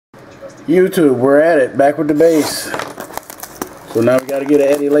YouTube, we're at it. Back with the base. So now we got to get an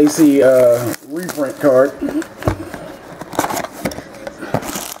Eddie Lacy reprint card.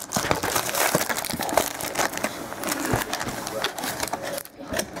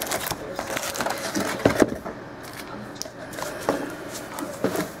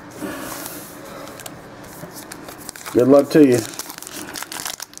 Good luck to you.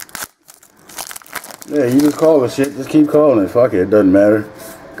 Yeah, you just call the shit. Just keep calling it. Fuck it. It doesn't matter.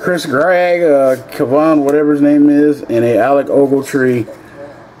 Chris Gregg, Kavan, whatever his name is, and a Alec Ogletree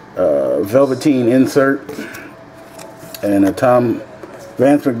Velveteen insert. And a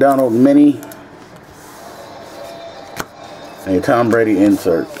Vance McDonald mini. And a Tom Brady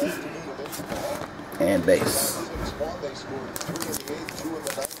insert. And base.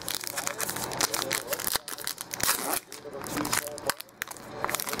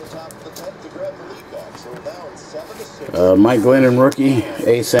 Mike Glennon rookie,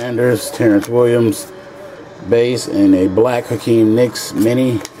 A. Sanders, Terrence Williams base, and a black Hakeem Nicks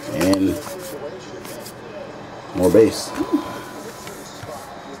mini, and more base.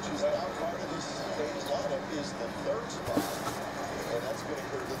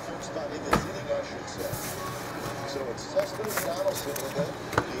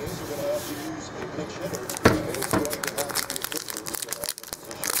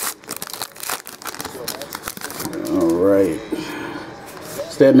 Alright.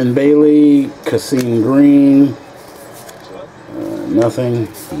 Stedman Bailey, Kasim Green, nothing.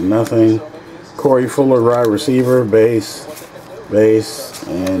 Corey Fuller, wide receiver, base,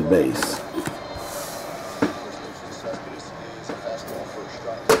 and base.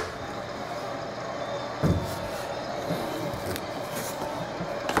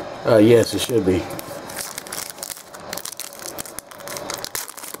 Yes, it should be.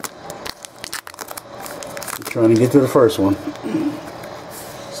 Trying to get to the first one.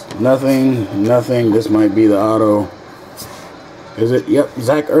 Nothing. This might be the auto. Is it? Yep,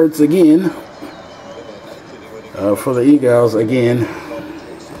 Zach Ertz again. For the Eagles again.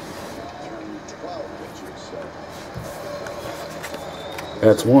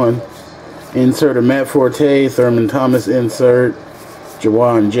 That's one. Insert a Matt Forte, Thurman Thomas insert,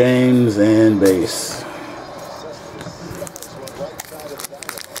 Jawan James, and base.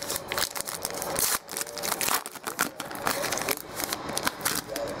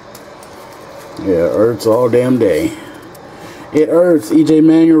 Yeah, Ertz all damn day. It Ertz, EJ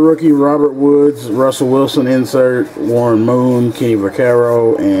Manuel rookie, Robert Woods, Russell Wilson insert, Warren Moon, Kenny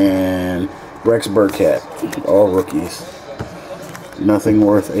Vaccaro, and Rex Burkhead. All rookies. Nothing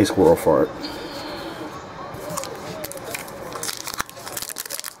worth a squirrel fart.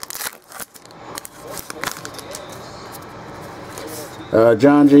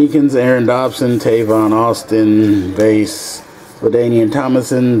 John Jenkins, Aaron Dobson, Tavon Austin, base. LaDainian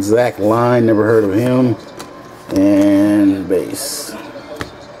Tomlinson, Zach Line, never heard of him, and base.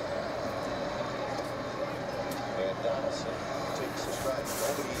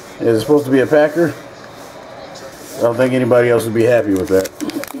 Is it supposed to be a Packer? I don't think anybody else would be happy with that.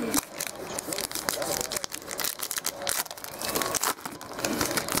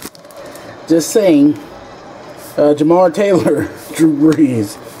 Just saying. Jamar Taylor, Drew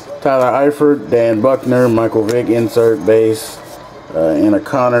Brees, Tyler Eifert, Dan Buckner, Michael Vick, insert base, and a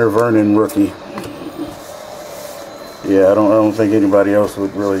Connor Vernon rookie. Yeah, I don't think anybody else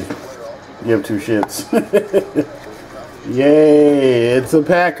would really give two shits. Yay, it's a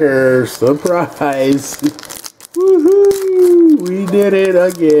Packer surprise. Woohoo! We did it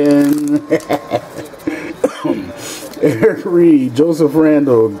again. Eric Reed, Joseph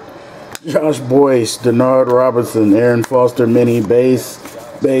Randall, Josh Boyce, Denard Robinson, Aaron Foster mini base,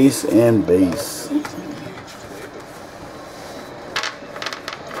 and base.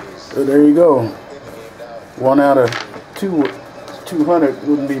 So there you go. 1 out of 200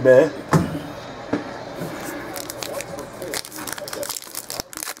 wouldn't be bad.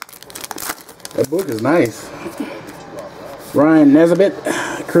 That book is nice. Ryan Nesbitt,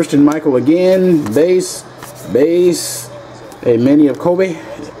 Christian Michael again, base, a mini of Kobe,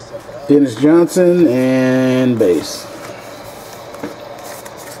 Dennis Johnson, and base.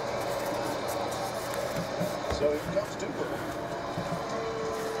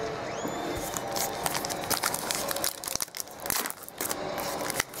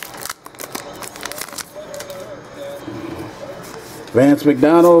 Vance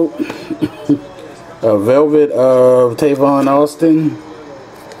McDonald, a Velvet of Tavon Austin,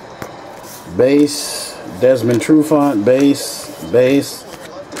 base, Desmond Trufant, base,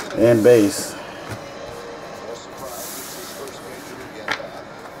 and base.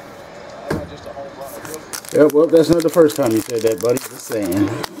 Yep, well, that's not the first time you said that, buddy. Just saying.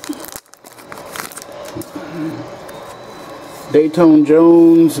 Dayton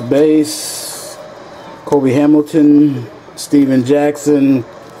Jones, base. Kobe Hamilton, Steven Jackson,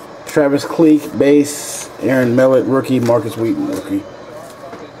 Travis Cleek, base. Aaron Mellett, rookie. Marcus Wheaton, rookie.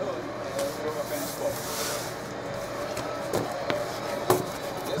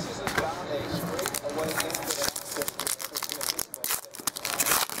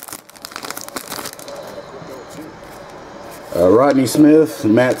 Rodney Smith,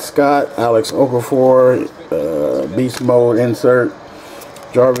 Matt Scott, Alex Okafor, Beast Mode insert.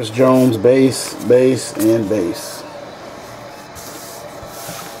 Jarvis Jones, base, base, and base.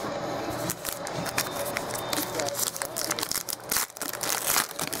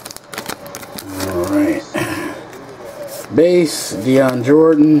 Alright. Base, Deion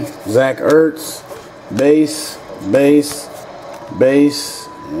Jordan, Zach Ertz, base, base, base,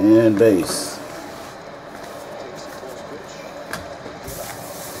 and base.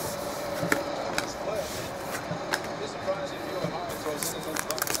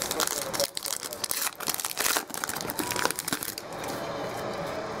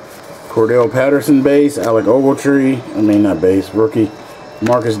 Cordell Patterson, base. Alec Ogletree, not base, rookie.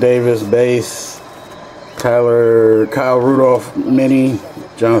 Marcus Davis, base. Kyle Rudolph, mini.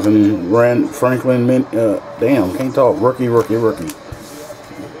 Jonathan Franklin, damn, can't talk. Rookie.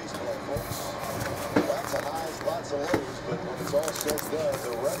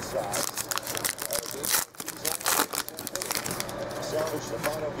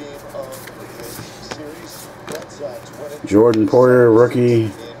 Jordan Poyer,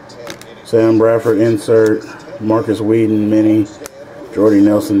 rookie. Sam Bradford, insert. Marcus Whedon, mini. Jordy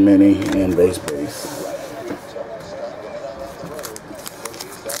Nelson, mini. And base.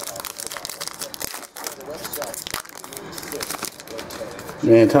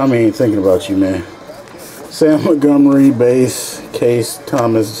 Man, Tommy ain't thinking about you, man. Sam Montgomery, base. Case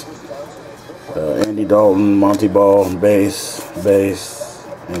Thomas. Andy Dalton, Monty Ball, base.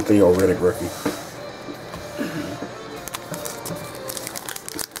 And Theo Riddick, rookie.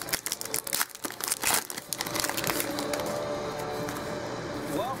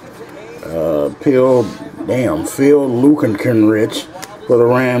 Phil Lukenkenrich for the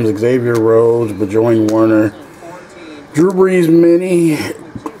Rams, Xavier Rhodes, Bajoin Warner, Drew Brees mini,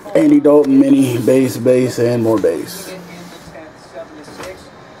 Andy Dalton mini, base, and more base.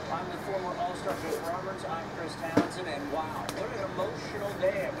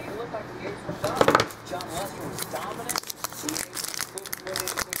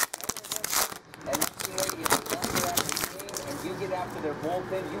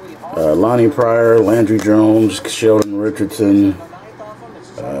 Lonnie Pryor, Landry Jones, Sheldon Richardson,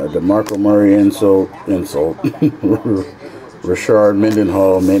 DeMarco Murray, insult. Rashard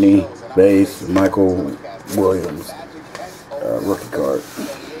Mendenhall, mini, base, Michael Williams, rookie card.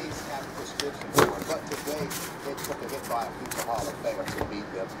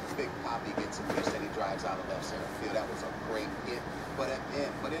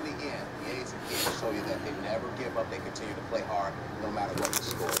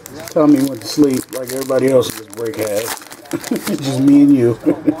 Tommy went to sleep like everybody else in this break has. Just me and you.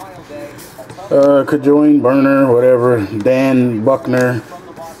 Kajoin, Burner, whatever. Dan Buckner.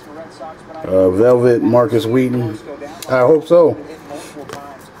 Velvet, Marcus Wheaton. I hope so.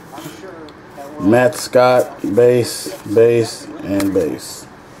 Matt Scott, base, and base.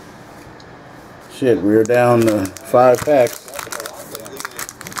 Shit, we're down to 5 packs.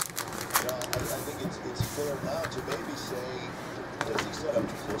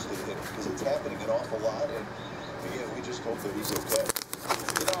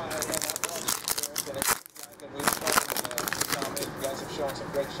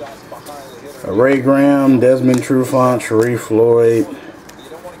 Ray Graham, Desmond Trufant, Sharif Floyd,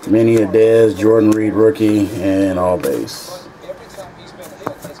 Mini Adez, Jordan Reed rookie, and all base.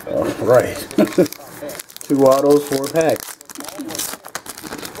 Right. 2 autos, 4 packs.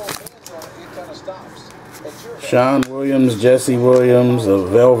 Sean Williams, Jesse Williams, a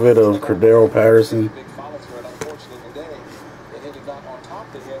Velvet of Cordell Patterson.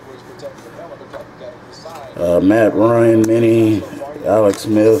 Matt Ryan, mini, Alex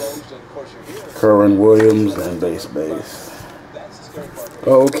Smith, Kerwin Williams, and base.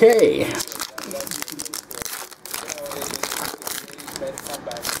 Okay.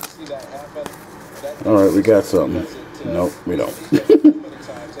 Alright, we got something. Nope, we don't.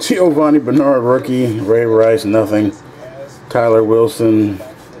 Giovanni Bernard, rookie. Ray Rice, nothing. Tyler Wilson,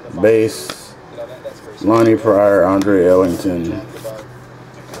 base. Lonnie Pryor, Andre Ellington.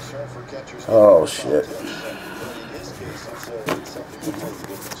 Oh, shit.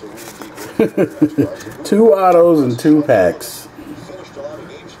 2 autos and 2 packs.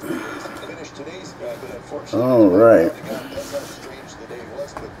 All right.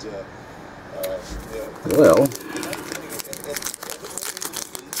 Well,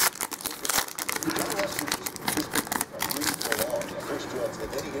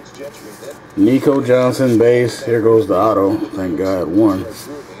 Nico Johnson base. Here goes the auto. Thank God, one.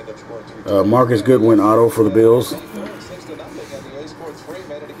 Marcus Goodwin auto for the Bills.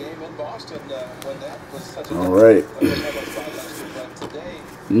 All right.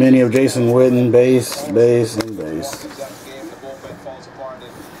 Many of Jason Witten base, and base.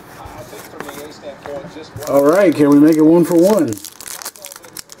 All right, can we make it 1 for 1?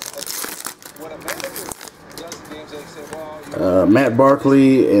 Matt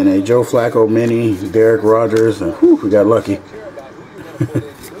Barkley and a Joe Flacco mini, Derek Rogers, and whew, we got lucky.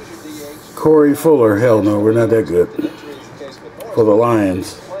 Corey Fuller, hell no, we're not that good. For the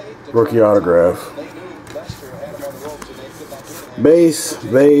Lions, rookie autograph.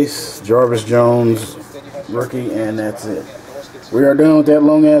 Base, Jarvis Jones, rookie, and that's it. We are done with that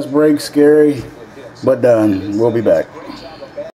long ass break. Scary, but done. We'll be back.